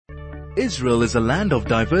Israel is a land of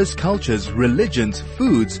diverse cultures, religions,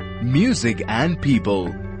 foods, music and people.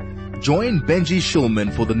 Join Benji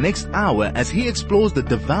Shulman for the next hour as he explores the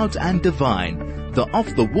devout and divine, the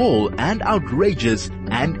off-the-wall and outrageous,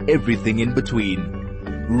 and everything in between.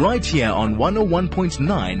 Right here on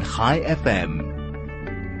 101.9 High FM.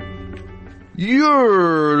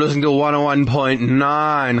 You're listening to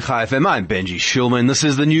 101.9 High FM. I'm Benji Shulman. This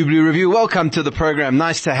is the New Blue Review. Welcome to the program.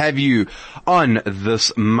 Nice to have you on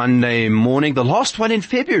this Monday morning, the last one in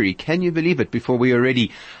February. Can you believe it? Before we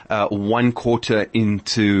already one quarter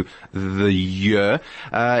into the year.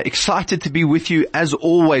 Excited to be with you as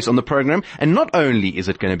always on the program. And not only is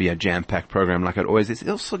it going to be a jam-packed program like it always is,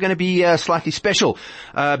 it's also going to be slightly special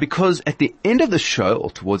because at the end of the show,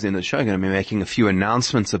 or towards the end of the show, I'm going to be making a few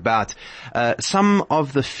announcements about some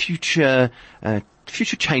of the future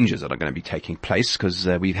changes that are going to be taking place, because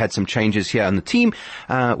we've had some changes here on the team,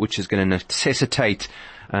 which is going to necessitate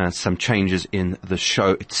some changes in the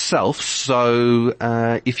show itself. So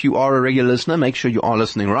if you are a regular listener, make sure you are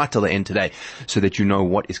listening right till the end today so that you know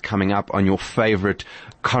what is coming up on your favorite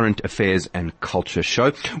current affairs and culture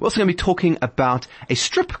show. We're also going to be talking about a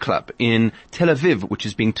strip club in Tel Aviv, which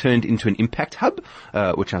is being turned into an impact hub,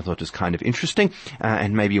 which I thought was kind of interesting,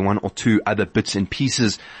 and maybe one or two other bits and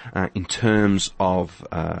pieces in terms of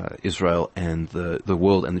Israel and the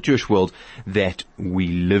world and the Jewish world that we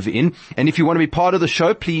live in. And if you want to be part of the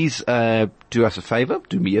show, please do us a favor,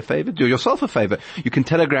 do me a favor, do yourself a favor. You can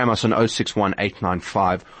telegram us on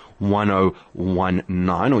 061-895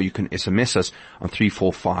 1019, or you can SMS us on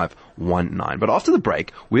 34519. But after the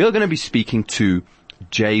break, we are going to be speaking to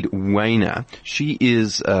Jade Wiener. She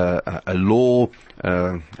is a law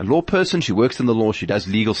person. She works in the law. She does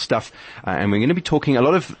legal stuff, and we're going to be talking. A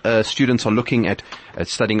lot of students are looking at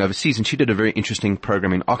studying overseas, and she did a very interesting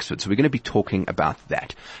program in Oxford. So we're going to be talking about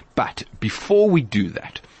that. But before we do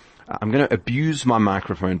that, I'm going to abuse my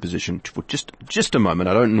microphone position for just a moment.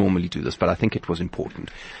 I don't normally do this, but I think it was important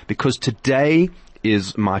because today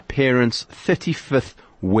is my parents' 35th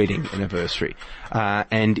wedding anniversary.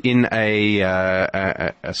 And in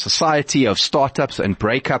a society of startups and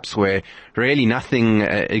breakups where really nothing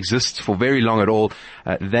exists for very long at all,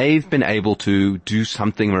 they've been able to do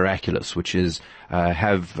something miraculous, which is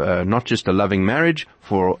have not just a loving marriage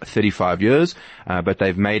for 35 years, but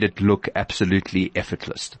they've made it look absolutely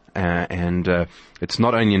effortless. And it's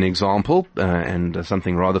not only an example and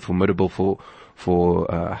something rather formidable for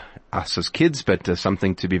us as kids, but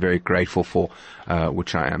something to be very grateful for,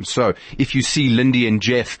 which I am. So if you see Lindy and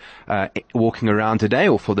Jeff walking around today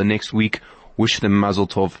or for the next week, wish them mazel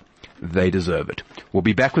tov. They deserve it. We'll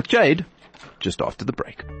be back with Jade just after the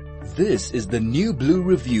break. This is the New Blue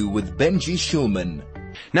Review with Benji Shulman.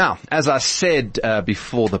 Now, as I said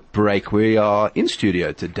before the break, we are in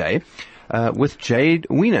studio today with Jade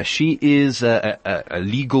Wiener. She is a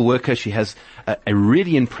legal worker. She has a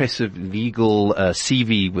really impressive legal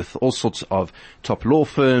CV with all sorts of top law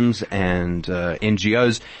firms and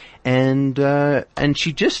NGOs. And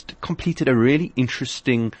she just completed a really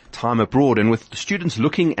interesting time abroad. And with the students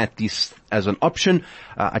looking at this as an option,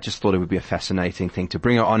 I just thought it would be a fascinating thing to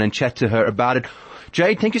bring her on and chat to her about it.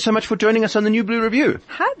 Jade, thank you so much for joining us on the New Blue Review.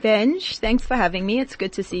 Hi, Benj. Thanks for having me. It's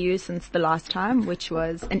good to see you since the last time, which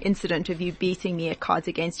was an incident of you beating me at Cards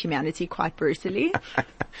Against Humanity quite brutally.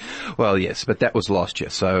 Well, yes, but that was last year,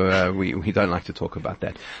 so we don't like to talk about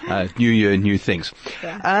that. New year, new things.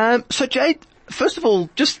 Yeah. So, Jade, first of all,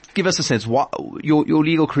 just give us a sense, your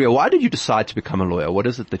legal career, why did you decide to become a lawyer? What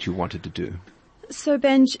is it that you wanted to do? So,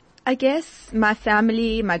 Benj, I guess my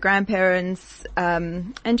family, my grandparents,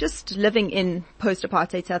 and just living in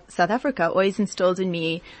post-apartheid South Africa always instilled in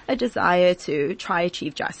me a desire to try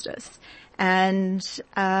achieve justice. And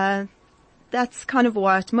that's kind of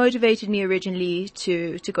what motivated me originally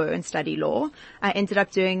to go and study law. I ended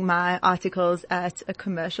up doing my articles at a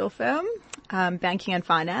commercial firm, banking and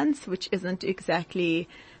finance, which isn't exactly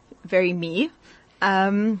very me.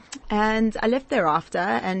 And I left thereafter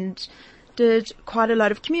and did quite a lot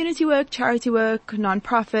of community work, charity work,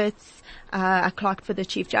 non-profits. I clerked for the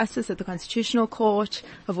Chief Justice at the Constitutional Court.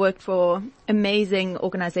 I've worked for amazing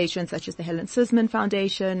organizations such as the Helen Suzman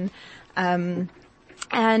Foundation.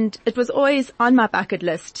 And it was always on my bucket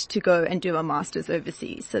list to go and do a master's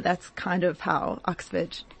overseas. So that's kind of how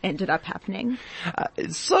Oxford ended up happening.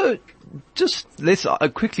 So just let's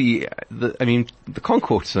quickly, the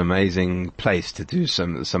Concourse is an amazing place to do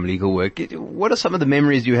some legal work. What are some of the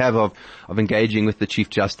memories you have of engaging with the Chief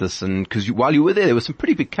Justice? And because while you were there were some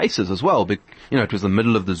pretty big cases as well. But, it was the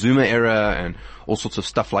middle of the Zuma era and all sorts of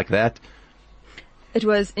stuff like that. It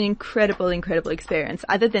was an incredible, incredible experience.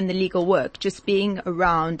 Other than the legal work, just being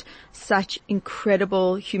around such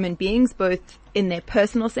incredible human beings, both in their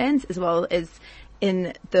personal sense as well as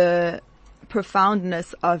in the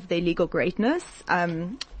profoundness of their legal greatness.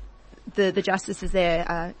 The justices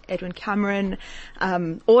there, Edwin Cameron,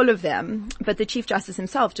 all of them, but the Chief Justice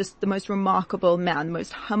himself, just the most remarkable man, the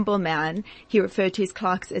most humble man. He referred to his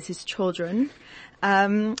clerks as his children,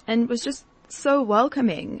 and was just so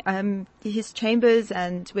welcoming. His chambers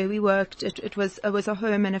and where we worked, it was a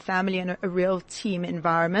home and a family and a real team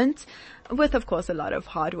environment, with of course a lot of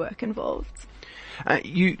hard work involved.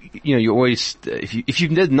 You always, if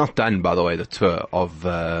you've not done, by the way, the tour of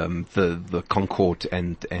the Concourt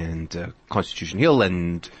and Constitution Hill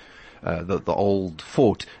and the old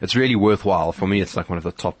fort, it's really worthwhile. For me, it's like one of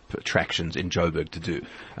the top attractions in Joburg to do,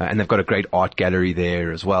 and they've got a great art gallery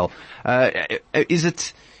there as well. Is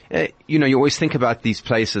it? You always think about these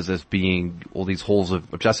places as being all these halls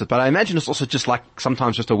of justice, but I imagine it's also just like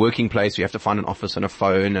sometimes just a working place. You have to find an office and a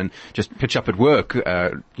phone and just pitch up at work.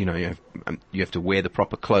 You have to wear the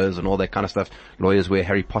proper clothes and all that kind of stuff. Lawyers wear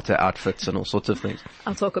Harry Potter outfits and all sorts of things.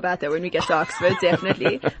 I'll talk about that when we get to Oxford,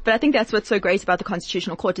 definitely. But I think that's what's so great about the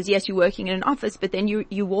Constitutional Court is, yes, you're working in an office, but then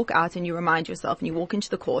you walk out and you remind yourself and you walk into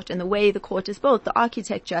the court, and the way the court is built, the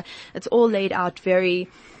architecture, it's all laid out very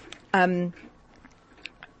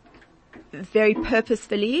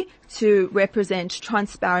purposefully to represent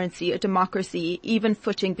transparency, a democracy, even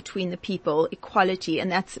footing between the people, equality, and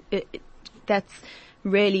that's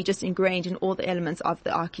really just ingrained in all the elements of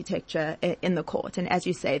the architecture in the court. And as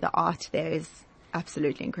you say, the art there is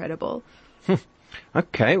absolutely incredible.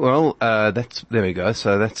 Okay, well, there we go.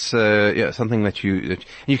 So that's, something that you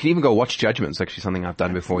can even go watch judgments, actually something I've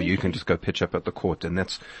done before. You can just go pitch up at the court, and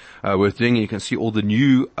that's, worth doing. You can see all the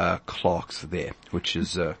new, clerks there, which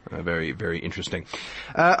is, very, very interesting.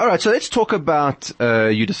 Alright, so let's talk about,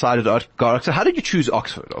 you decided to go Oxford. So how did you choose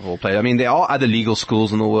Oxford of all places? I mean, there are other legal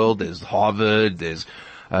schools in the world. There's Harvard, there's,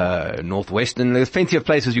 Northwestern. There's plenty of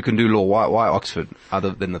places you can do law. Why Oxford,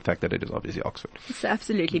 other than the fact that it is obviously Oxford? So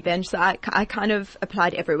absolutely, Ben. So I kind of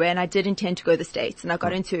applied everywhere, and I did intend to go to the States, and I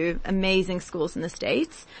got into amazing schools in the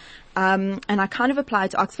States. And I kind of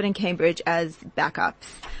applied to Oxford and Cambridge as backups,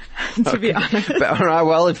 to be honest. All right,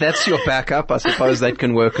 well, if that's your backup, I suppose that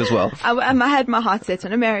can work as well. I had my heart set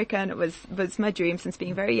on America, and it was my dream since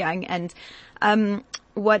being very young. And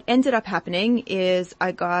what ended up happening is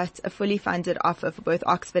I got a fully funded offer for both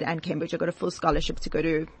Oxford and Cambridge. I got a full scholarship to go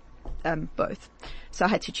to both. So I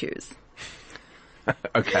had to choose.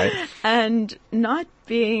 Okay. And not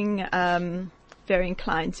being very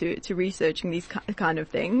inclined to researching these kind of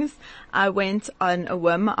things, I went on a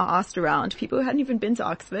whim. I asked around people who hadn't even been to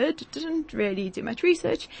Oxford, didn't really do much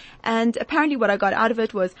research, and apparently what I got out of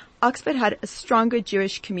it was Oxford had a stronger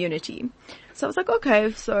Jewish community. So I was like,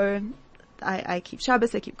 okay, so I keep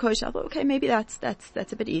Shabbos, I keep kosher. I thought, okay, maybe that's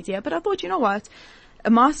a bit easier. But I thought, you know what? A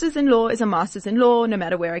master's in law is a master's in law, no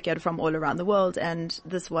matter where I get it from all around the world. And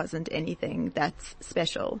this wasn't anything that's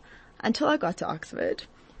special until I got to Oxford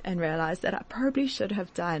and realized that I probably should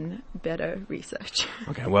have done better research.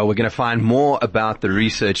 Okay, well, we're going to find more about the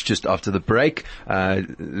research just after the break.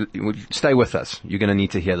 Stay with us. You're going to need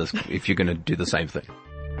to hear this if you're going to do the same thing.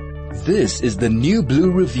 This is the New Blue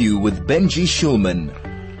Review with Benji Shulman.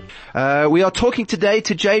 We are talking today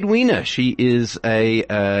to Jade Wiener. She is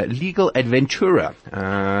a legal adventurer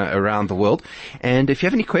around the world. And if you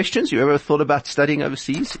have any questions, you ever thought about studying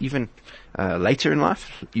overseas, even later in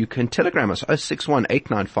life, you can telegram us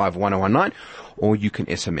 061-895-1019, or you can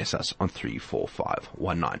SMS us on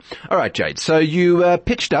 34519. All right, Jade. So you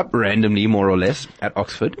pitched up randomly, more or less, at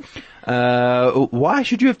Oxford. Why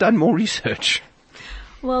should you have done more research?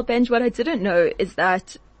 Well, Benj, what I didn't know is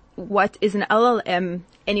that what is an LLM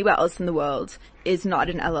anywhere else in the world is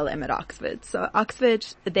not an LLM at Oxford. So Oxford,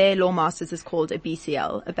 their law masters is called a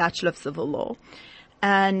BCL, a Bachelor of Civil Law.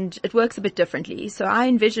 And it works a bit differently. So I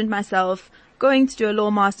envisioned myself going to do a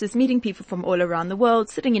law master's, meeting people from all around the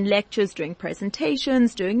world, sitting in lectures, doing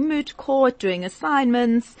presentations, doing moot court, doing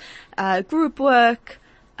assignments, group work.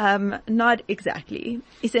 Not exactly.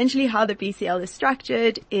 Essentially how the BCL is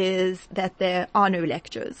structured is that there are no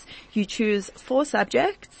lectures. You choose 4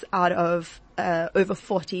 subjects out of over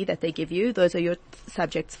 40 that they give you. Those are your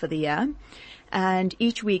subjects for the year. And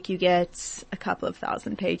each week you get a couple of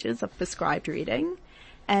thousand pages of prescribed reading.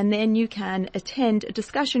 And then you can attend a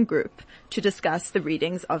discussion group to discuss the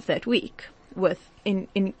readings of that week with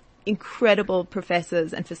incredible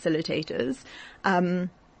professors and facilitators.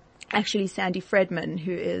 Actually, Sandy Fredman,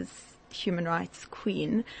 who is human rights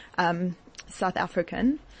queen, South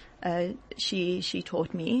African, she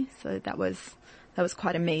taught me. So that was that was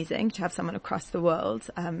quite amazing to have someone across the world,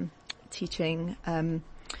 teaching,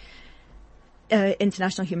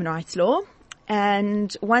 international human rights law.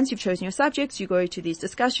 And once you've chosen your subjects, you go to these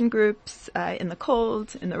discussion groups, in the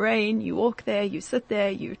cold, in the rain. You walk there, you sit there,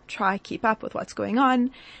 you try keep up with what's going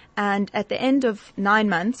on. And at the end of 9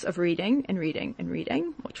 months of reading,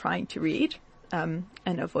 or trying to read, and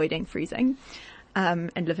avoiding freezing,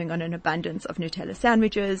 and living on an abundance of Nutella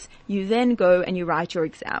sandwiches, you then go and you write your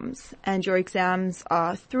exams. And your exams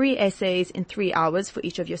are 3 essays in 3 hours for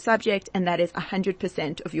each of your subject, and that is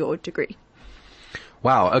 100% of your degree.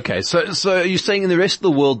 Wow. Okay. So you're saying in the rest of the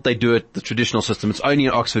world they do it the traditional system. It's only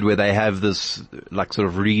in Oxford where they have this like sort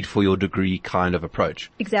of read for your degree kind of approach.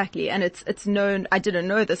 Exactly. And it's known, I didn't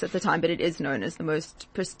know this at the time, but it is known as the most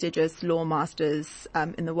prestigious law masters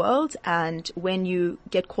in the world. And when you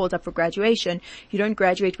get called up for graduation, you don't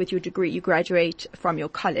graduate with your degree, you graduate from your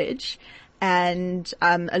college. And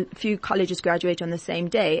a few colleges graduate on the same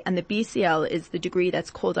day, and the BCL is the degree that's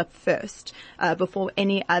called up first, before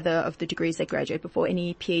any other of the degrees that graduate, before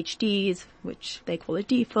any PhDs, which they call a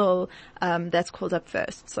DPhil, that's called up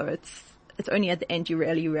first. So it's only at the end you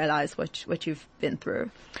really realize what you've been through.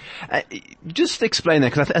 Just explain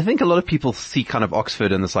that, because I think a lot of people see kind of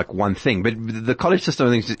Oxford and it's like one thing, but the college system I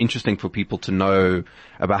think is interesting for people to know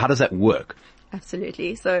about. How does that work?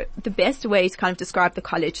 Absolutely. So the best way to kind of describe the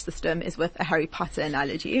college system is with a Harry Potter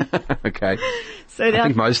analogy. Okay. So I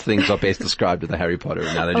think most things are best described with a Harry Potter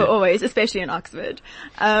analogy. Oh, always, especially in Oxford.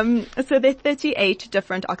 So there are 38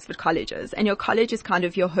 different Oxford colleges, and your college is kind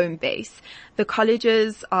of your home base. The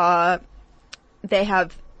colleges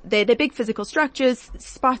they're big physical structures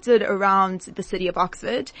spotted around the city of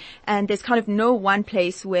Oxford, and there's kind of no one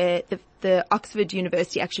place where the Oxford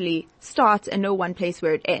University actually starts and no one place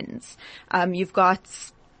where it ends. You've got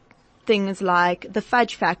things like the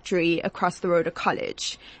Fudge Factory across the road at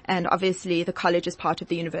college, and obviously the college is part of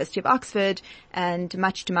the University of Oxford, and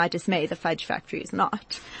much to my dismay, the Fudge Factory is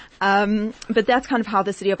not. But that's kind of how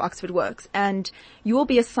the city of Oxford works, and you will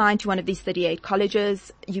be assigned to one of these 38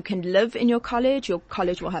 colleges. You can live in your college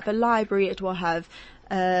will have a library, it will have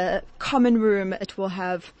a common room, it will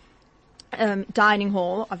have dining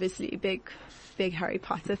hall, obviously big Harry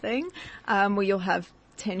Potter thing, where you'll have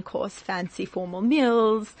 10-course fancy formal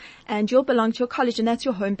meals, and you'll belong to your college, and that's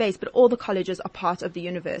your home base, but all the colleges are part of the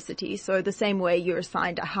university. So the same way you're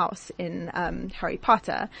assigned a house in Harry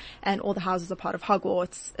Potter and all the houses are part of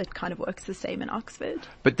Hogwarts, it kind of works the same in Oxford.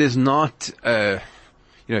 But there's not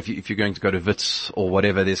if you're going to go to Wits or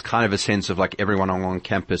whatever, there's kind of a sense of like everyone on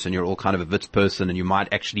campus and you're all kind of a Wits person, and you might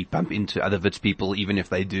actually bump into other Wits people even if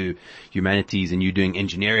they do humanities and you're doing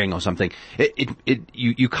engineering or something.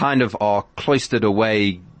 You kind of are cloistered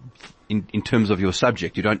away in terms of your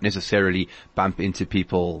subject. You don't necessarily bump into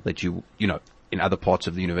people that you in other parts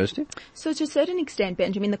of the university? So to a certain extent,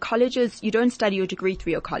 Benjamin, the colleges, you don't study your degree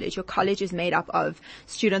through your college. Your college is made up of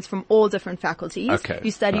students from all different faculties. Okay.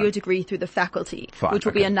 You study your degree through the faculty, which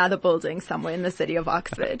will be another building somewhere in the city of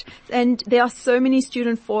Oxford. And there are so many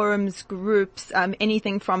student forums, groups,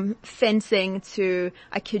 anything from fencing to,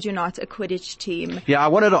 I kid you not, a Quidditch team. Yeah, I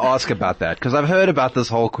wanted to ask about that because I've heard about this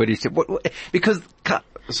whole Quidditch thing.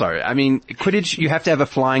 Quidditch, you have to have a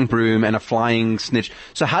flying broom and a flying snitch.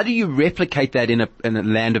 So how do you replicate that in a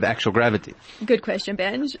land of actual gravity? Good question,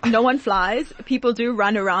 Benj. No one flies. People do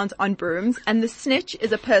run around on brooms, and the snitch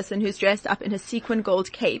is a person who's dressed up in a sequin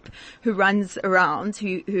gold cape who runs around,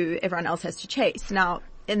 who everyone else has to chase. Now,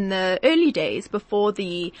 in the early days, before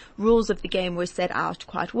the rules of the game were set out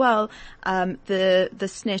quite well, the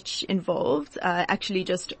snitch involved actually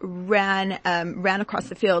just ran across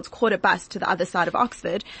the fields, caught a bus to the other side of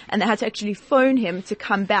Oxford, and they had to actually phone him to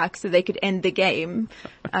come back so they could end the game.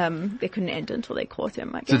 They couldn't end until they caught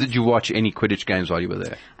him, I guess. So did you watch any Quidditch games while you were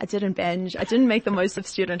there? I didn't, Benj. I didn't make the most of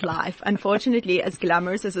student life. Unfortunately, as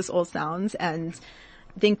glamorous as this all sounds, and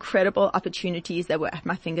the incredible opportunities that were at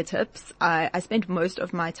my fingertips, I spent most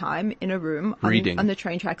of my time in a room on the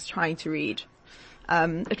train tracks trying to read.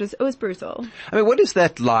 It was brutal. I mean, what is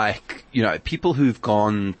that like? People who've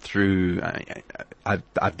gone through,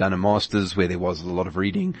 I've done a master's where there was a lot of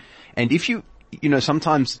reading, and if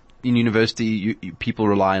sometimes in university, people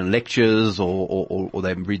rely on lectures or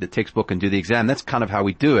they read the textbook and do the exam. That's kind of how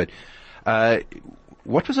we do it.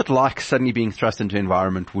 What was it like suddenly being thrust into an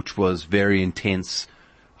environment which was very intense,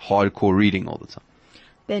 hardcore reading all the time?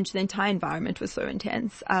 The entire environment was so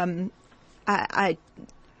intense. The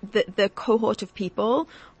cohort of people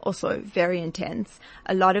also very intense.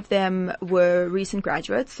 A lot of them were recent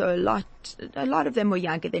graduates, so a lot of them were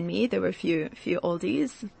younger than me. There were a few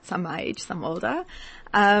oldies, some my age, some older.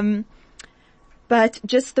 But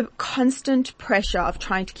just the constant pressure of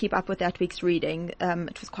trying to keep up with that week's reading,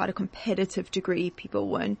 it was quite a competitive degree.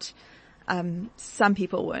 Some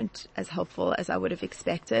people weren't as helpful as I would have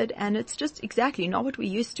expected. And it's just exactly not what we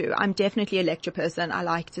used to. I'm definitely a lecture person. I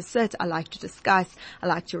like to sit. I like to discuss. I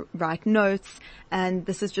like to write notes. And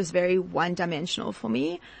this is just very one-dimensional for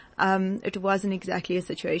me. It wasn't exactly a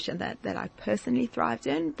situation that I personally thrived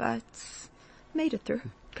in, but made it through.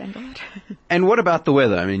 Thank God. And what about the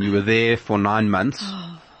weather? I mean, you were there for 9 months.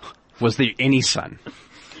 Was there any sun?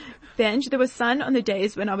 Benj, there was sun on the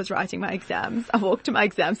days when I was writing my exams. I walked to my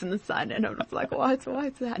exams in the sun and I was like, what's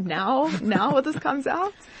that? Now this comes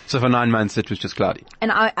out? So for 9 months it was just cloudy.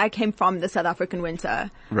 And I came from the South African winter.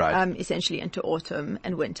 Right. Essentially into autumn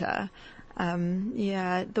and winter.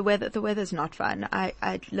 The weather's not fun.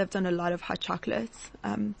 I lived on a lot of hot chocolates,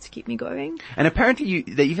 to keep me going. And apparently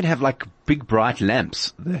they even have like big bright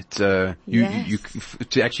lamps that, you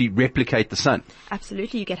to actually replicate the sun.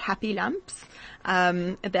 Absolutely. You get happy lamps.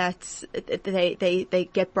 That they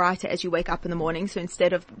get brighter as you wake up in the morning. So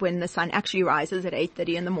instead of when the sun actually rises at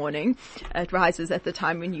 8:30 in the morning, it rises at the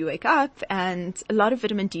time when you wake up, and a lot of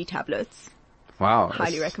vitamin D tablets. Wow.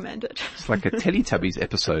 Highly recommended. It's like a Teletubbies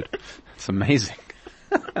episode. It's amazing.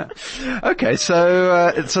 Okay.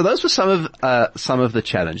 So those were some of the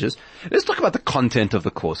challenges. Let's talk about the content of the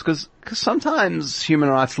course, because sometimes human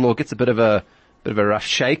rights law gets a bit of a rough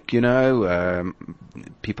shake, you know.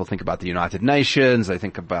 People think about the United Nations. They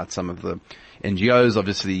think about some of the NGOs.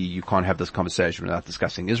 Obviously, you can't have this conversation without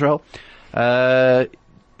discussing Israel. How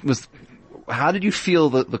did you feel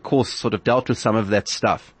that the course sort of dealt with some of that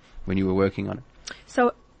stuff when you were working on it?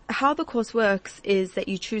 So how the course works is that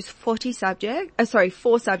you choose 4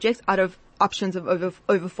 subjects out of options of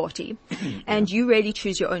over 40. And you really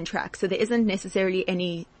choose your own track. So there isn't necessarily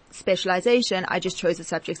any specialization. I just chose the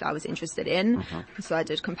subjects I was interested in. So I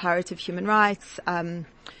did comparative human rights,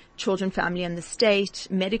 children, family and the state,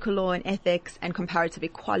 medical law and ethics, and comparative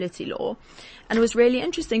equality law. And it was really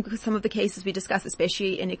interesting because some of the cases we discussed,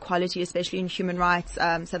 especially in equality, especially in human rights,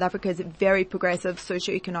 South Africa is very progressive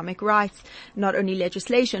socioeconomic rights, not only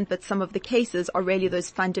legislation, but some of the cases are really those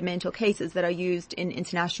fundamental cases that are used in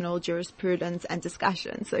international jurisprudence and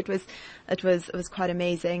discussion. So it was quite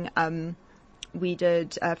amazing. We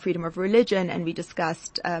did freedom of religion, and we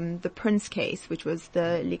discussed the Prince case, which was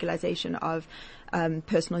the legalization of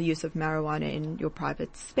personal use of marijuana in your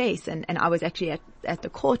private space. And I was actually at the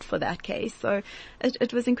court for that case. So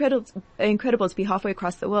it was incredible to be halfway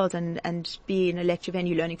across the world and be in a lecture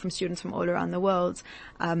venue learning from students from all around the world,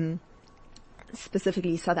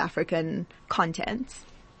 specifically South African content.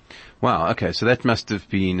 Wow. Okay. So that must have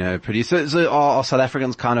been pretty. So are South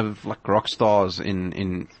Africans kind of like rock stars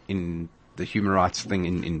in the human rights thing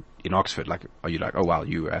in Oxford? Like, are you like, oh wow,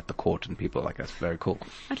 you were at the court and people like, that's very cool?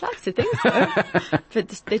 I'd like to think so.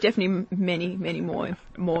 But there are definitely many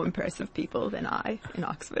more impressive people than I in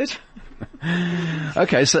Oxford.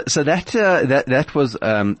 Okay. So that was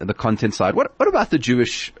the content side. What about the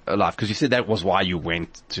Jewish life? Because you said that was why you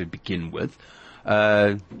went to begin with.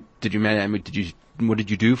 What did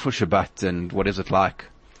you do for Shabbat, and what is it like?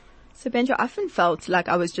 So Benjo, I often felt like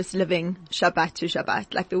I was just living Shabbat to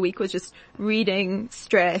Shabbat. Like the week was just reading,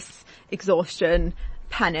 stress, exhaustion,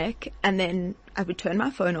 panic, and then I would turn my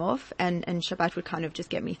phone off and Shabbat would kind of just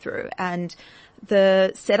get me through. And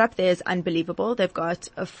the setup there is unbelievable. They've got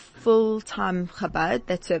a full-time Chabad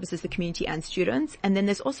that services the community and students. And then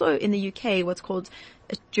there's also in the UK what's called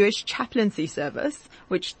a Jewish chaplaincy service,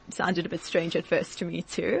 which sounded a bit strange at first to me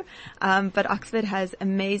too. But Oxford has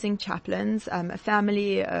amazing chaplains, a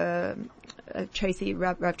family, Tracy,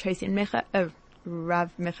 Rav Tracy and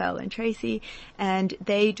Rav Michael and Tracy, and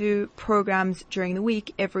they do programs during the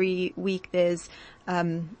week. Every week there's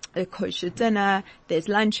a kosher dinner, there's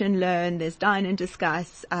lunch and learn, there's dine and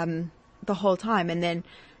discuss the whole time. And then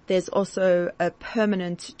there's also a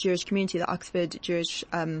permanent Jewish community, the Oxford Jewish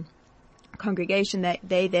congregation, that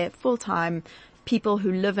they're full-time. People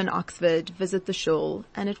who live in Oxford visit the shul,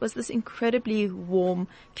 and it was this incredibly warm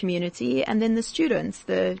community. And then the students,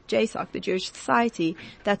 the JSOC, the Jewish Society,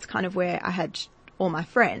 that's kind of where I had all my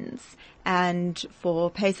friends. And for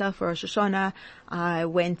Pesach, for Rosh Hashanah, I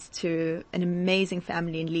went to an amazing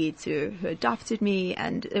family in Leeds who adopted me,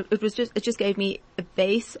 and it just gave me a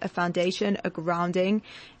base, a foundation, a grounding,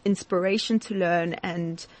 inspiration to learn,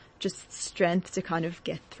 and just strength to kind of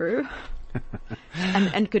get through.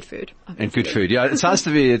 and good food. Obviously. And good food. Yeah, it sounds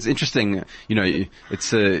to be, it's interesting, you know,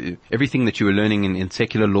 it's, everything that you were learning in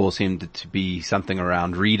secular law seemed to be something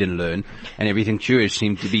around read and learn, and everything Jewish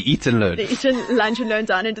seemed to be eat and learn. Eat and lunch and learn,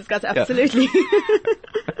 dine and discuss, absolutely.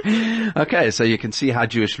 Yeah. Okay, so you can see how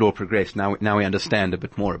Jewish law progressed. Now we understand a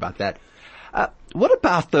bit more about that. What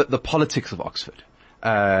about the politics of Oxford?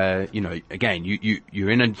 Again, you're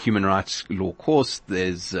in a human rights law course.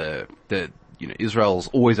 There's, Israel's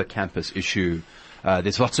always a campus issue.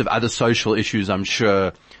 There's lots of other social issues, I'm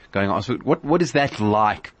sure, going on. So what is that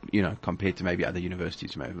like, compared to maybe other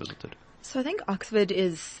universities you may have visited? So I think Oxford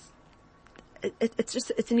is,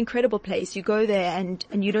 it's an incredible place. You go there and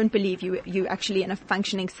you don't believe you're actually in a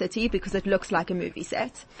functioning city because it looks like a movie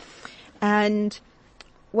set. And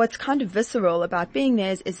what's kind of visceral about being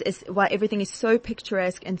there is why everything is so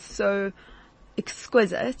picturesque and so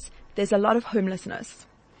exquisite. There's a lot of homelessness.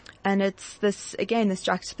 And it's this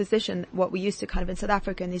juxtaposition, what we used to kind of in South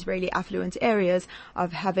Africa in these really affluent areas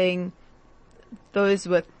of having those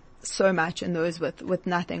with so much and those with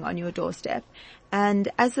nothing on your doorstep. And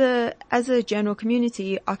as a general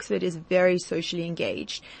community, Oxford is very socially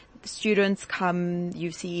engaged. The students come,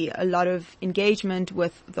 you see a lot of engagement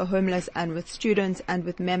with the homeless and with students and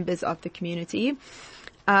with members of the community.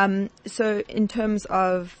 So in terms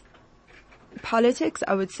of politics,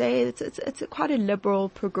 I would say it's quite a liberal,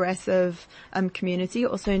 progressive community.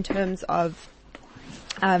 Also in terms of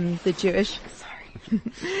the Jewish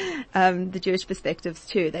perspectives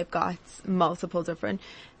too. They've got multiple different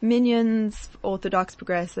minions, Orthodox,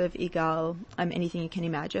 progressive, Egal, anything you can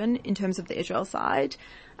imagine. In terms of the Israel side,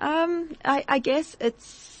 I guess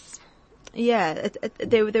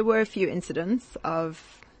there were a few incidents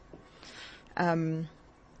of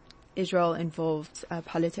Israel involved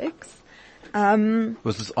politics.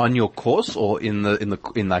 Was this on your course or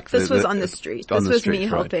This was on the street. This was me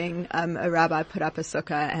helping a rabbi put up a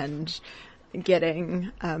sukkah and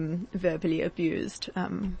getting verbally abused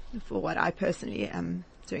for what I personally am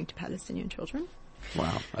doing to Palestinian children.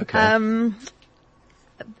 Wow. Okay.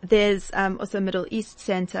 There's also a Middle East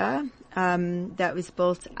Center that was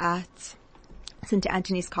built at St.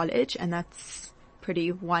 Anthony's College, and that's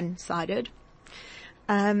pretty one-sided.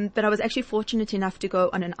 But I was actually fortunate enough to go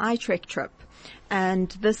on an iTrek trip, and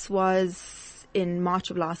this was in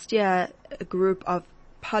March of last year. A group of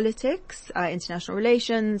politics, international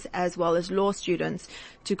relations, as well as law students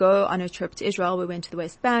to go on a trip to Israel. We went to the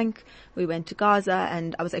West Bank, we went to Gaza,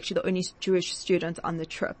 and I was actually the only Jewish student on the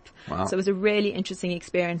trip. Wow. So it was a really interesting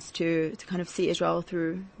experience to kind of see Israel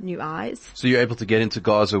through new eyes. So you're able to get into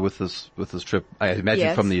Gaza with this trip, I imagine,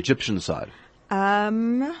 Yes. from the Egyptian side.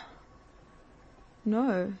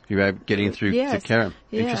 No. You were getting through to Kerem.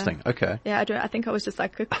 Yeah. Interesting. Okay. Yeah, I think I was just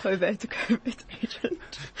like a covert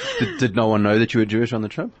agent. Did no one know that you were Jewish on the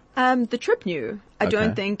trip? The trip knew. I Okay.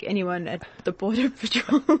 don't think anyone at the border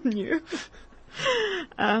patrol knew.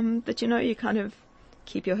 But you kind of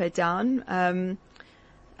keep your head down.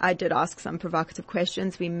 I did ask some provocative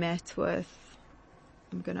questions. We met with,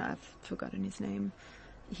 I've forgotten his name.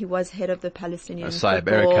 He was head of the Palestinian Saib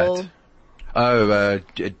football.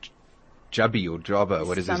 Erekat. Jabi or Jabba,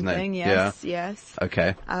 what is his name? Yes, yeah. yes.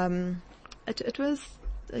 Okay. It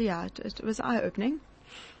was eye-opening.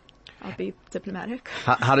 I'll be diplomatic.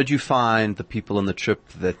 How did you find the people on the trip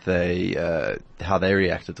how they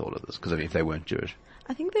reacted to all of this? Because if they weren't Jewish.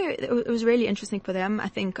 I think it was really interesting for them. I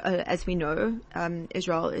think, as we know,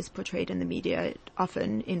 Israel is portrayed in the media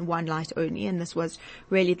often in one light only, and this was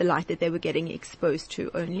really the light that they were getting exposed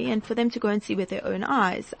to only. And for them to go and see with their own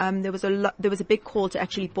eyes, there was a big call to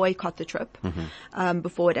actually boycott the trip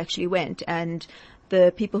before it actually went. And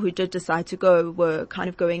the people who did decide to go were kind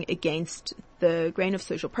of going against the grain of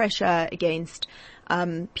social pressure, against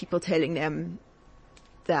people telling them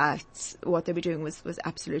that what they were doing was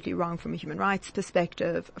absolutely wrong from a human rights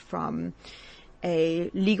perspective, from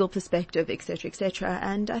a legal perspective, etc., etc.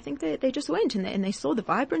 And I think they just went and they saw the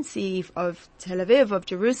vibrancy of Tel Aviv, of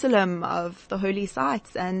Jerusalem, of the holy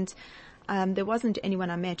sites, and there wasn't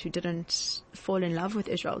anyone I met who didn't fall in love with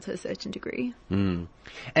Israel to a certain degree. Mm.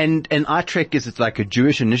 And iTrek, is it like a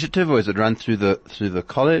Jewish initiative, or is it run through the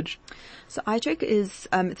college? So iTrek is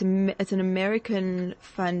it's an American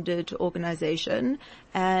funded organization,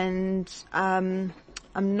 and I'm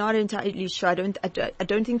not entirely sure. I don't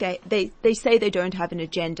think they say they don't have an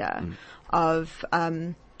agenda of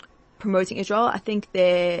promoting Israel. I think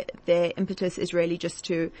their impetus is really just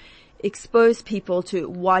to expose people to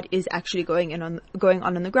what is actually going on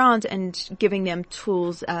the ground, and giving them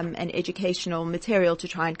tools and educational material to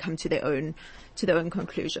try and come to their own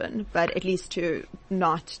conclusion, but at least to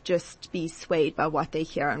not just be swayed by what they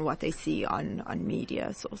hear and what they see on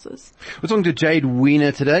media sources. We're talking to Jade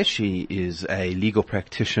Wiener today. She is a legal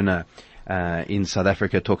practitioner in South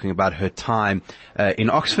Africa, talking about her time in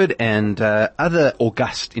Oxford and other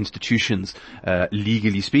august institutions,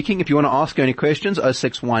 legally speaking. If you want to ask any questions,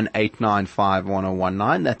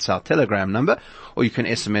 061-895-1019. That's our Telegram number, or you can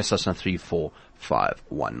SMS us on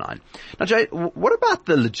 34519. Now, Jade, what about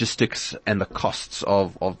the logistics and the costs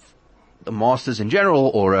of the masters in general,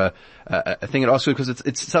 or a thing at Oxford? Because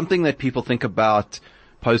it's something that people think about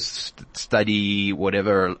post-study,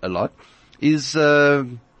 whatever, a lot.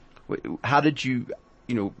 How did you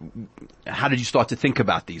start to think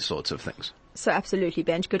about these sorts of things? So absolutely,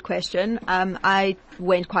 Benj. Good question. I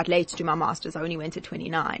went quite late to do my master's. I only went at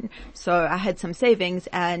 29. So I had some savings,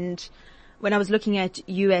 and when I was looking at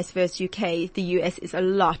US versus UK, the US is a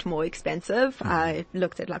lot more expensive. I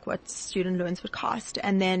looked at like what student loans would cost.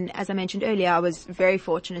 And then, as I mentioned earlier, I was very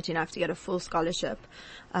fortunate enough to get a full scholarship,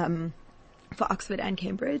 for Oxford and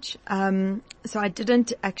Cambridge. So I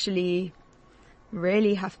didn't actually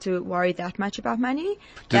really have to worry that much about money.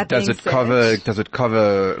 Does it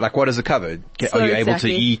cover, like what does it cover? Are you able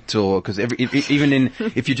to eat, or, cause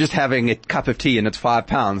if you're just having a cup of tea and it's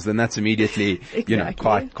 £5, then that's immediately,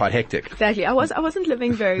 quite hectic. Exactly. I wasn't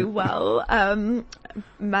living very well.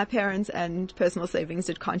 My parents and personal savings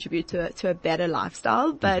did contribute to a better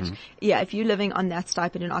lifestyle. But yeah, if you're living on that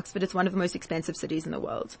stipend in Oxford, it's one of the most expensive cities in the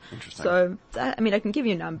world. Interesting. So, I can give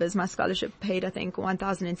you numbers. My scholarship paid, I think,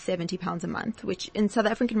 £1,070 a month, which in South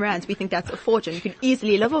African rands, we think that's a fortune. You can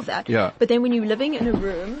easily live off that. Yeah. But then when you're living in a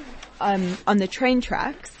room, on the train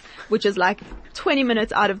tracks, which is like 20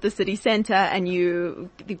 minutes out of the city center, and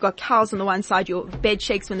you've got cows on the one side, your bed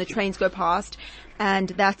shakes when the trains go past, and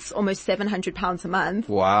that's almost £700 a month.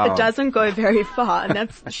 Wow. It doesn't go very far, and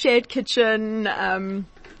that's shared kitchen,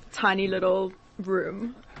 tiny little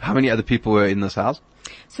room. How many other people were in this house?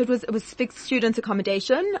 So it was fixed student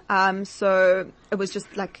accommodation. So it was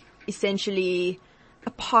just like essentially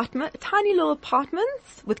tiny little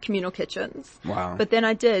apartments with communal kitchens. Wow. But then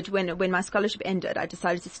I did, when my scholarship ended, I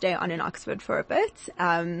decided to stay on in Oxford for a bit.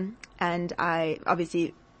 And I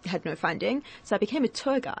obviously had no funding, so I became a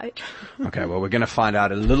tour guide. Okay, well, we're going to find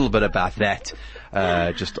out a little bit about that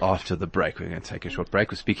just after the break. We're going to take a short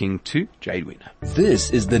break. We're speaking to Jade Wiener. This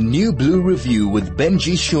is the New Blue Review with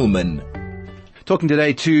Benji Schulman. Talking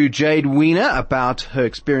today to Jade Wiener about her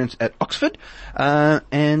experience at Oxford.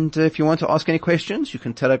 And if you want to ask any questions, you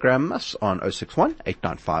can telegram us on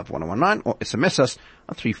 061-895-1019 or SMS us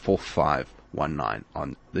on 34519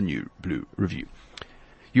 on the New Blue Review.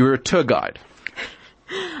 You were a tour guide.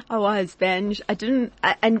 I was, Benj.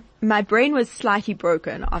 And my brain was slightly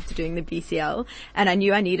broken after doing the BCL, and I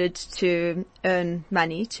knew I needed to earn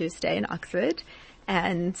money to stay in Oxford.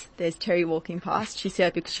 And there's Terry walking past. She's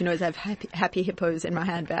here because she knows I have happy hippos in my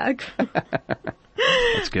handbag.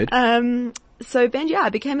 That's good. So Benji, I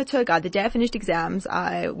became a tour guide. The day I finished exams,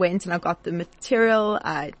 I went and I got the material,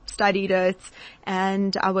 I studied it,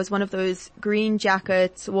 and I was one of those green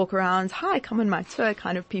jackets, walk around, hi, come on my tour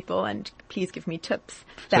kind of people, and please give me tips.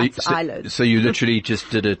 That's Ireland. So you literally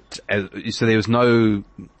just did it, so there was no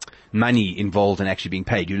money involved in actually being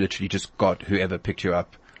paid. You literally just got whoever picked you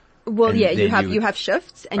up. Well, yeah, you have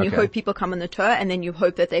shifts, and you hope people come on the tour, and then you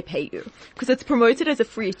hope that they pay you, because it's promoted as a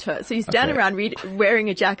free tour. So you stand around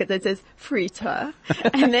wearing a jacket that says free tour,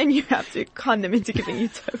 and then you have to con them into giving you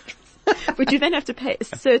tips, but you then have to pay a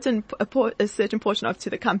certain portion of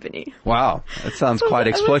to the company. Wow, that sounds quite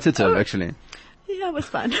exploitative, actually. Yeah, it was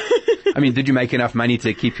fun. I mean, did you make enough money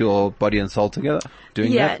to keep your body and soul together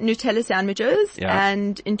doing that? Yeah, Nutella sandwiches. Yeah.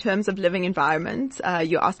 And in terms of living environment,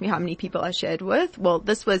 you asked me how many people I shared with. Well,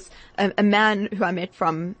 this was a man who I met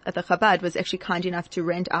from the Chabad was actually kind enough to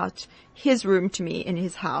rent out his room to me in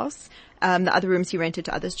his house. The other rooms he rented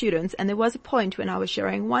to other students. And there was a point when I was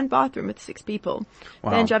sharing one bathroom with 6 people.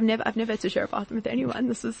 Wow. Benj, I've never had to share a bathroom with anyone.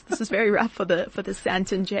 This is very rough for the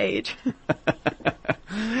Santon Jade.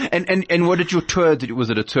 And what did your tour, was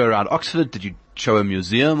it a tour around Oxford? Did you show a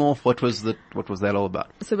museum off? What was that all about?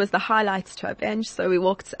 So it was the highlights tour, Benj. So we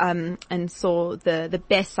walked, and saw the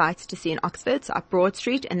best sites to see in Oxford, so up Broad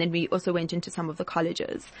Street, and then we also went into some of the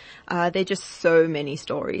colleges. There are just so many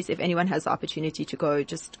stories. If anyone has the opportunity to go,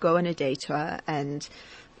 just go on a day tour, and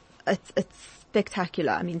it's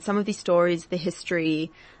spectacular. I mean, some of these stories, the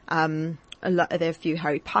history, there are a few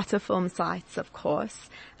Harry Potter film sites, of course,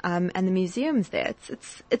 and the museums there.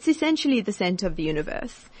 It's essentially the center of the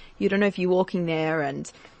universe. You don't know if you're walking there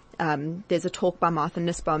and there's a talk by Martha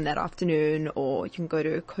Nussbaum that afternoon, or you can go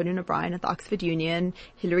to Conan O'Brien at the Oxford Union.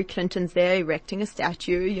 Hillary Clinton's there erecting a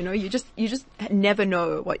statue. You just never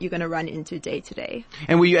know what you're going to run into day to day.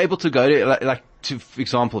 And were you able to go to, like for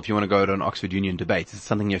example, if you want to go to an Oxford Union debate, is it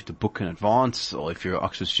something you have to book in advance, or if you're an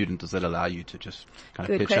Oxford student, does that allow you to just kind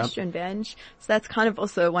of Good pitch question, up? Benj. So that's kind of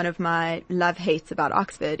also one of my love-hates about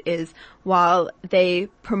Oxford is while they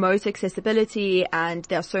promote accessibility and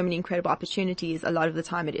there are so many incredible opportunities, a lot of the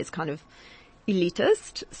time it is kind of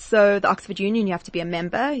elitist. So the Oxford Union, you have to be a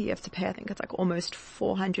member. You have to pay, I think it's like almost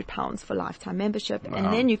 £400 for lifetime membership. Wow.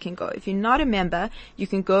 And then you can go. If you're not a member, you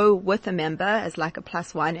can go with a member as like a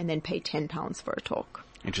 +1 and then pay £10 for a talk.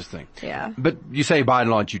 Interesting. Yeah. But you say by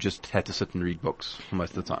and large you just had to sit and read books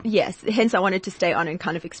most of the time. Yes. Hence I wanted to stay on and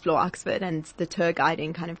kind of explore Oxford, and the tour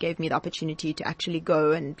guiding kind of gave me the opportunity to actually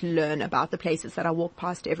go and learn about the places that I walk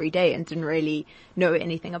past every day and didn't really know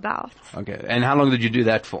anything about. Okay. And how long did you do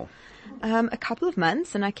that for? A couple of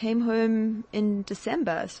months, and I came home in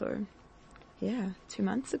December, so yeah, 2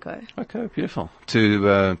 months ago. Okay, beautiful.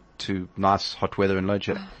 To nice hot weather and load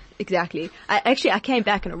shedding. Exactly. I came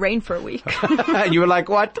back and it rained for a week. And you were like,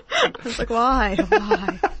 what? I was like, why?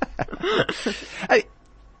 Hey,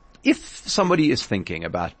 if somebody is thinking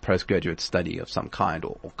about postgraduate study of some kind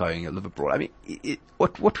or going to live abroad, I mean,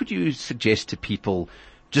 what would you suggest to people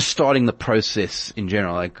just starting the process in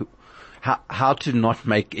general? Like, how to not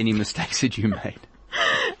make any mistakes that you made?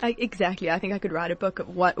 Exactly. I think I could write a book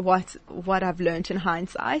of what I've learned in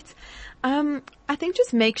hindsight. I think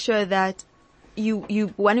just make sure that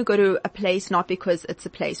you want to go to a place not because it's a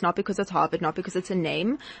place, not because it's Harvard, not because it's a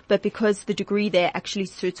name, but because the degree there actually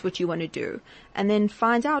suits what you want to do. And then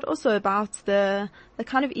find out also about the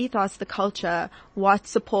kind of ethos, the culture, what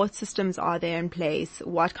support systems are there in place,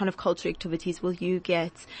 what kind of cultural activities will you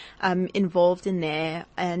get involved in there,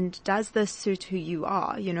 and does this suit who you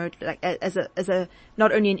are, you know, like as a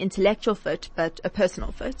not only an intellectual fit, but a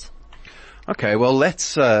personal fit. Okay, well,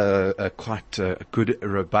 that's quite good,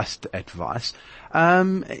 robust advice.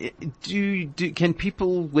 Where can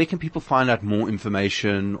people find out more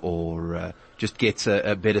information or just get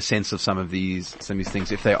a better sense of some of these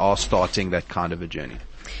things if they are starting that kind of a journey?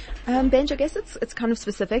 Benj, I guess it's kind of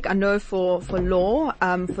specific. I know for law,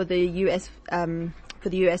 for the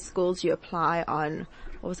US schools, you apply on,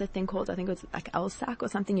 what was that thing called? I think it was like LSAC or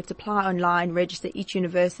something. You have to apply online, register each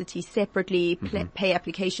university separately, pay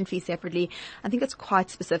application fees separately. I think it's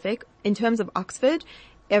quite specific. In terms of Oxford,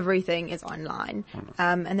 everything is online.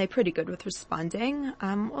 And they're pretty good with responding.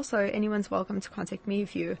 Also, anyone's welcome to contact me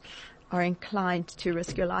if you are inclined to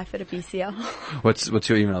risk your life at a BCL. What's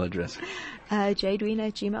your email address?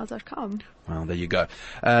 JadeWiener@gmail.com. Well, there you go.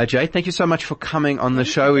 Jade, thank you so much for coming on the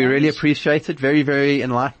show. We really appreciate it. Very, very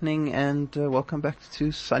enlightening, and welcome back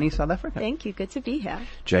to sunny South Africa. Thank you. Good to be here.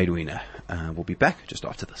 Jade Wiener. We'll be back just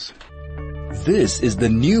after this. This is the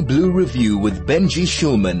New Blue Review with Benji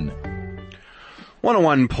Shulman.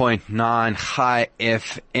 101.9 High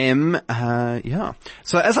FM. Yeah.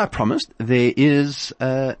 So as I promised, there is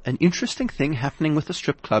an interesting thing happening with the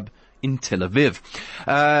strip club in Tel Aviv.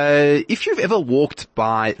 If you've ever walked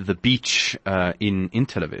by the beach in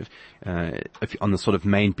Tel Aviv, on the sort of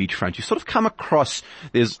main beachfront, you sort of come across,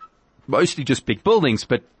 there's mostly just big buildings,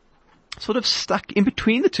 but sort of stuck in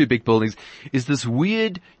between the two big buildings is this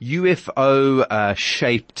weird UFO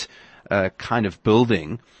shaped kind of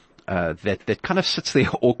building that kind of sits there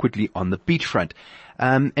awkwardly on the beachfront.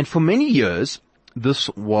 And for many years, this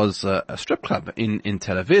was a strip club in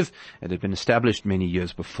Tel Aviv. It had been established many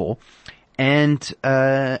years before. And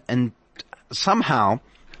somehow,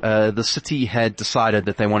 the city had decided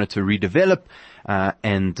that they wanted to redevelop,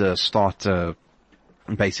 and start,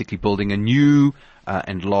 basically building a new,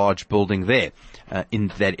 and large building there,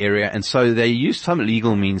 in that area. And so they used some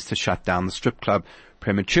legal means to shut down the strip club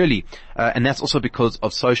prematurely. And that's also because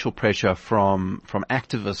of social pressure from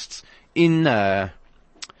activists in Tel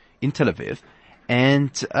Aviv.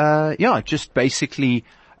 And, just basically,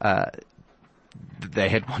 they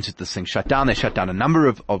had wanted this thing shut down. They shut down a number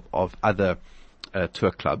of other,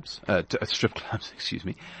 strip clubs, excuse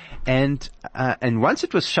me. And once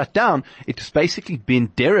it was shut down, it was basically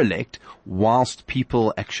been derelict whilst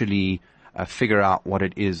people actually, figure out what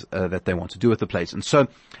it is, that they want to do with the place. And so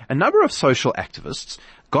a number of social activists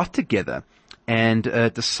got together and,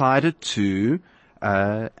 decided to,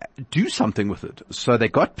 do something with it. So they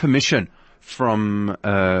got permission from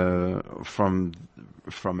the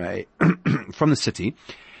city,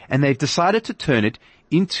 and they've decided to turn it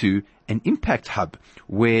into an impact hub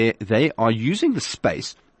where they are using the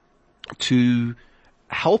space to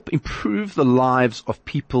help improve the lives of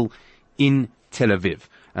people in Tel Aviv.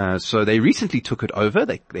 So they recently took it over.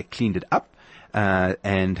 They cleaned it up,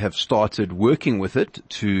 and have started working with it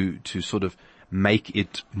to sort of make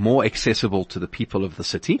it more accessible to the people of the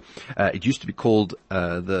city. It used to be called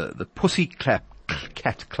the Pussy Clap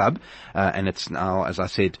Cat Club, and it's now, as I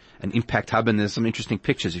said, an impact hub. And there's some interesting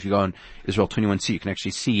pictures. If you go on Israel 21C, you can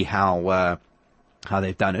actually see how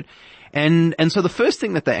they've done it. And so the first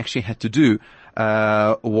thing that they actually had to do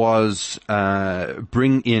was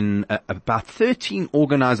bring in about 13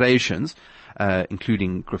 organizations,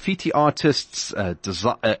 including graffiti artists, a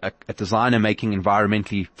designer making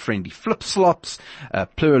environmentally friendly flip-flops, a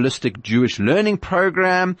pluralistic Jewish learning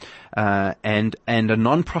program, and a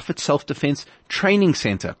non-profit self-defense training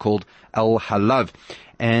center called Al Halav.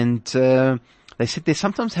 And they said they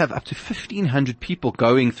sometimes have up to 1,500 people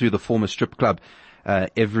going through the former strip club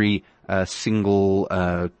every single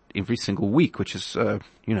week, which is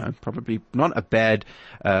probably not a bad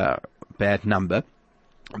number.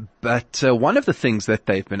 But one of the things that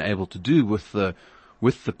they've been able to do with the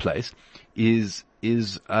place is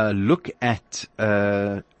look at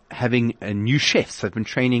having new chefs. They've been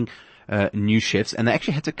training new chefs, and they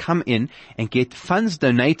actually had to come in and get funds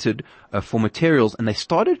donated for materials, and they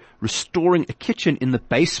started restoring a kitchen in the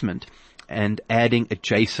basement and adding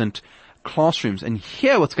adjacent classrooms. And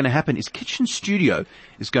here what's going to happen is Kitchen Studio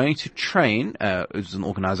is going to train, it's an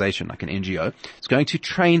organization like an NGO, it's going to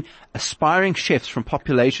train aspiring chefs from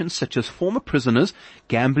populations such as former prisoners,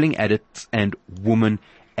 gambling addicts, and women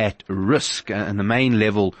at risk. And the main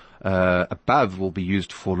level above will be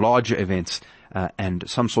used for larger events and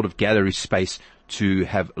some sort of gallery space to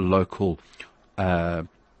have local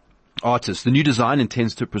artists. The new design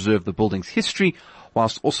intends to preserve the building's history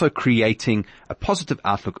whilst also creating a positive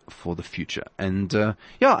outlook for the future. And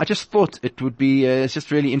I just thought it would be it's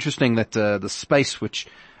just really interesting that the space, which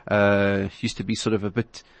used to be sort of a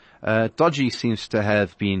bit dodgy, seems to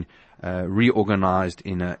have been reorganized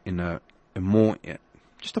in a more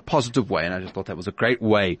just a positive way. And I just thought that was a great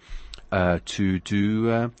way to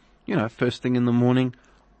do first thing in the morning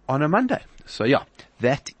on a Monday. So yeah,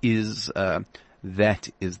 that is that.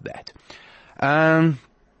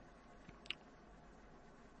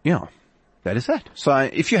 Yeah, that is that. So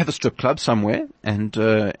if you have a strip club somewhere and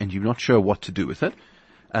you're not sure what to do with it,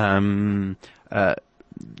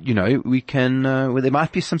 we can, there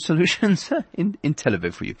might be some solutions in Tel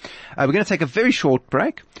Aviv for you. We're going to take a very short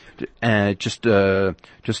break, just a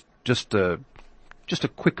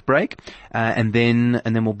quick break, and then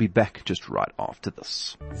we'll be back just right after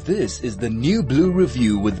this. This is the New Blue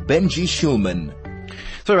Review with Benji Shulman.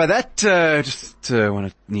 Sorry about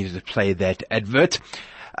that. Needed to play that advert.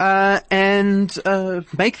 And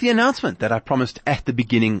make the announcement that I promised at the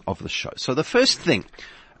beginning of the show. So the first thing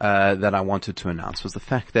that I wanted to announce was the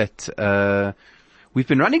fact that we've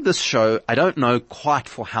been running this show, I don't know quite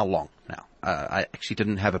for how long now. I actually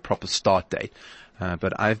didn't have a proper start date,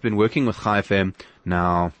 but I've been working with Chai FM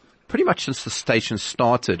now pretty much since the station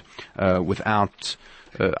started without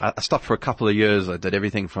I stopped for a couple of years. I did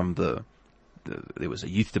everything from there was a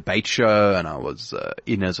youth debate show, and I was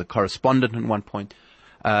in as a correspondent at one point.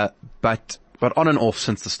 But on and off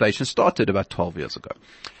since the station started about 12 years ago.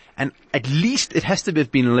 And at least, it has to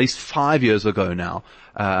have been at least 5 years ago now,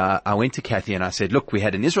 I went to Kathy and I said, look, we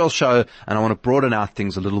had an Israel show and I want to broaden out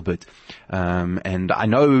things a little bit. And I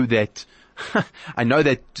know that,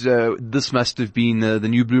 this must have been the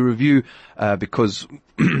New Blue Review, because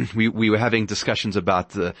we were having discussions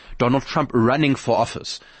about Donald Trump running for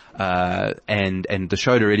office. And the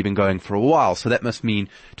show had already been going for a while. So that must mean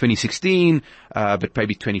 2016, but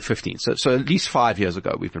maybe 2015. So at least 5 years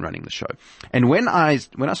ago we've been running the show. And when I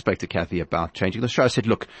spoke to Kathy about changing the show, I said,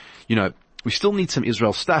 look, we still need some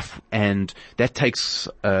Israel stuff, and that takes,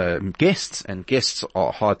 guests, and guests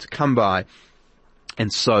are hard to come by.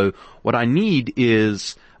 And so what I need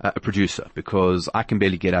is a producer, because I can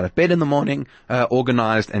barely get out of bed in the morning,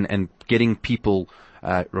 organized, and getting people,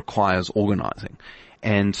 requires organizing.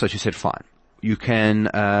 And so she said, fine, you can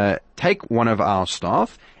take one of our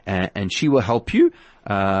staff and she will help you.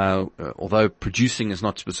 Although producing is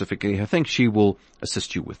not specifically her thing, she will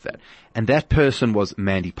assist you with that. And that person was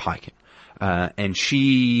Mandy Piken. And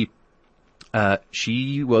she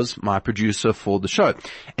was my producer for the show.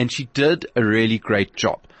 And she did a really great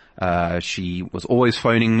job. She was always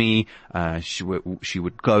phoning me. She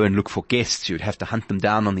would go and look for guests. She would have to hunt them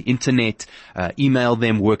down on the internet, email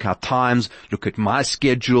them, work out times, look at my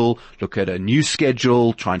schedule, look at a new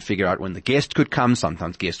schedule, try and figure out when the guest could come.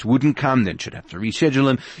 Sometimes guests wouldn't come, then she'd have to reschedule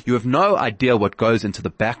them. You have no idea what goes into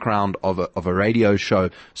the background of a radio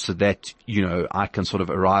show, so that, I can sort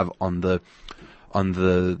of arrive on the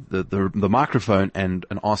microphone and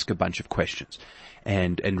ask a bunch of questions.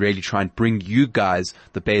 and really try and bring you guys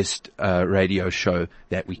the best radio show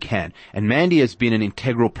that we can. And Mandy has been an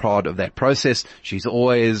integral part of that process. She's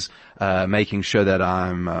always making sure that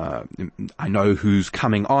I know who's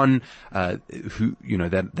coming on, who, you know,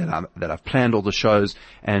 that I've planned all the shows,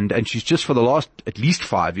 and she's just for the last at least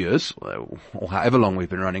 5 years, or however long we've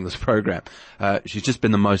been running this program, she's just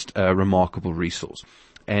been the most remarkable resource.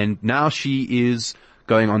 And now she is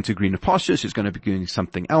going on to greener pastures. She's going to be doing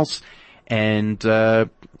something else, and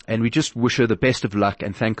we just wish her the best of luck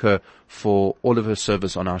and thank her for all of her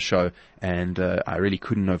service on our show. And I really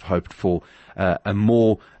couldn't have hoped for a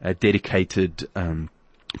more dedicated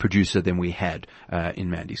producer than we had in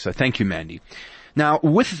Mandy. So thank you, Mandy. Now,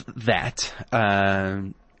 with that,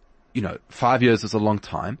 5 years is a long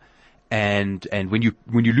time. And when you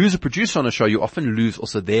lose a producer on a show, you often lose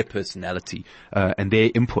also their personality, and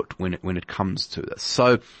their input when it comes to this.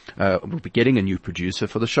 So, we'll be getting a new producer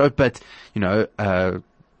for the show, but,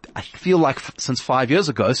 I feel like since 5 years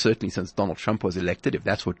ago, certainly since Donald Trump was elected, if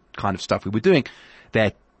that's what kind of stuff we were doing,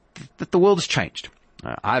 that the world has changed.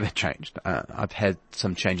 I've changed. I've had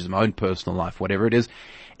some changes in my own personal life, whatever it is.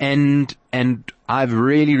 And I've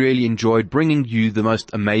really, really enjoyed bringing you the most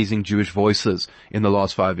amazing Jewish voices in the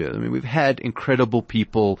last 5 years. I mean, we've had incredible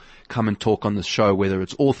people come and talk on the show, whether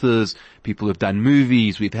it's authors, people who've done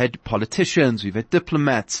movies, we've had politicians, we've had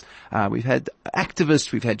diplomats, we've had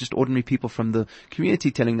activists, we've had just ordinary people from the community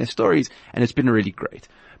telling their stories, and it's been really great.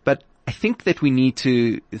 But I think that we need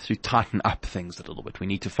to tighten up things a little bit. We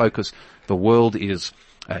need to focus. The world is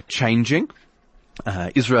changing.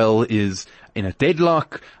 Israel is in a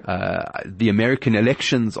deadlock. The American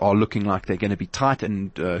elections are looking like they're going to be tight,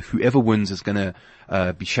 and whoever wins is going to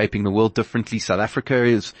be shaping the world differently. South Africa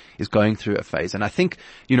is going through a phase, and I think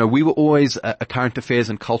we were always a current affairs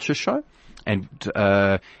and culture show, and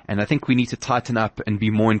I think we need to tighten up and be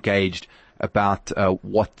more engaged about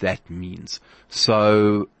what that means.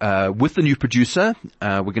 So with the new producer,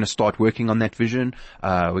 we're going to start working on that vision.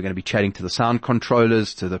 We're going to be chatting to the sound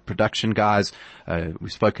controllers, to the production guys.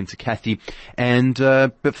 We've spoken to Kathy, and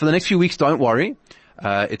but for the next few weeks, don't worry.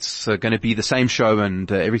 It's going to be the same show,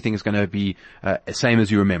 and everything is going to be same as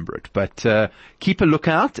you remember it. But keep a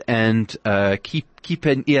lookout and keep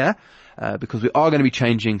an ear. Because we are going to be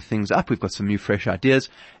changing things up. We've got some new fresh ideas,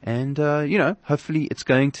 and hopefully it's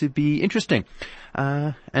going to be interesting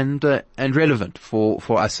and relevant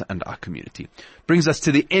for us and our community. Brings us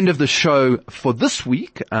to the end of the show for this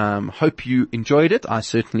week. Hope you enjoyed it. I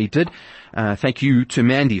certainly did. Thank you to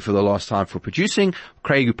Mandy for the last time for producing,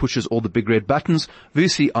 Craig who pushes all the big red buttons,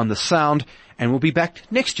 Vusi on the sound, and we'll be back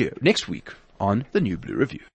next week on the New Blue Review.